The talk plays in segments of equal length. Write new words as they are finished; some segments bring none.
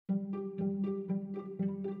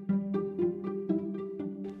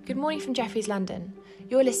Good morning from Jefferies London.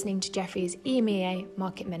 You're listening to Jefferies EMEA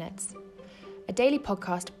Market Minutes, a daily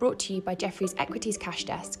podcast brought to you by Jefferies Equities Cash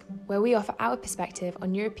Desk, where we offer our perspective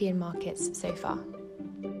on European markets so far.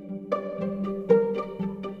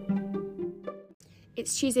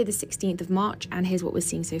 It's Tuesday the 16th of March, and here's what we're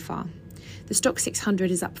seeing so far. The Stoxx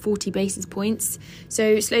 600 is up 40 basis points,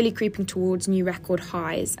 so slowly creeping towards new record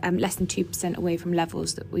highs, less than 2% away from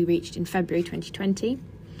levels that we reached in February 2020.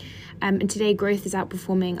 And today, growth is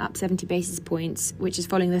outperforming, up 70 basis points, which is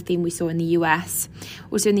following the theme we saw in the US.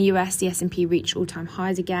 Also in the US, the S&P reached all-time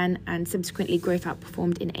highs again, and subsequently growth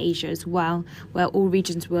outperformed in Asia as well, where all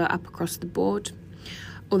regions were up across the board,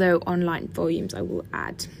 although online volumes, I will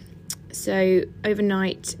add. So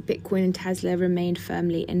overnight, Bitcoin and Tesla remained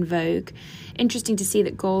firmly in vogue. Interesting to see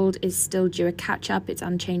that gold is still due a catch-up. It's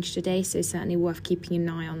unchanged today, so certainly worth keeping an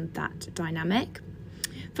eye on that dynamic.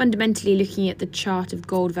 Fundamentally, looking at the chart of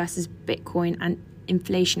gold versus Bitcoin and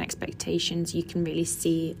inflation expectations, you can really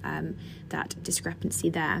see that discrepancy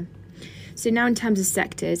there. So now in terms of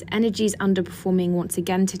sectors, energy is underperforming once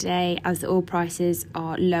again today as the oil prices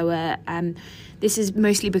are lower. This is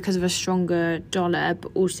mostly because of a stronger dollar,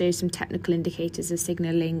 but also some technical indicators are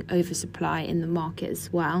signalling oversupply in the market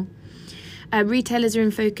as well. Retailers are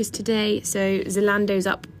in focus today. So Zalando is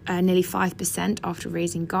up nearly 5% after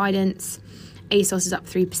raising guidance. ASOS is up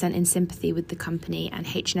 3% in sympathy with the company, and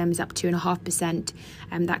H&M is up 2.5%.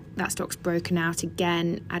 That stock's broken out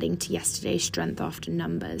again, adding to yesterday's strength after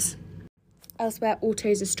numbers. Elsewhere,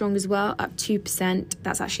 autos are strong as well, up 2%.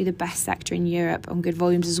 That's actually the best sector in Europe on good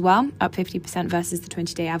volumes as well, up 50% versus the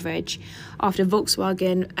 20-day average, after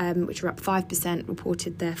Volkswagen, which were up 5%,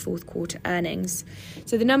 reported their fourth quarter earnings.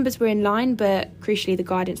 So the numbers were in line, but crucially the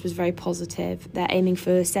guidance was very positive. They're aiming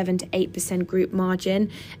for 7 to 8% group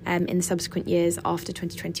margin in the subsequent years after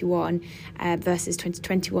 2021 versus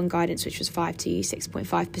 2021 guidance, which was 5 to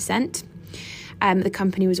 6.5%. The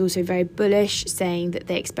company was also very bullish, saying that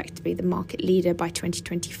they expect to be the market leader by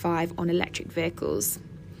 2025 on electric vehicles.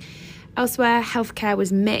 Elsewhere, healthcare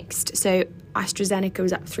was mixed. So AstraZeneca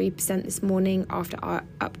was up 3% this morning after our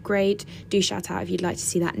upgrade. Do shout out if you'd like to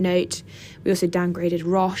see that note. We also downgraded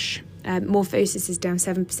Roche. MorphoSys is down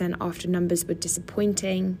 7% after numbers were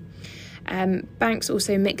disappointing. Banks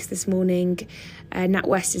also mixed this morning.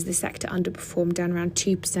 NatWest is the sector underperformed, down around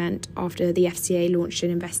 2% after the FCA launched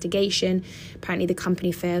an investigation. Apparently the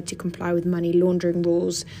company failed to comply with money laundering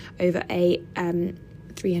rules over a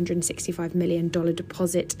 $365 million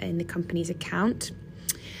deposit in the company's account.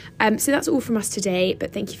 So that's all from us today,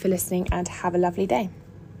 but thank you for listening and have a lovely day.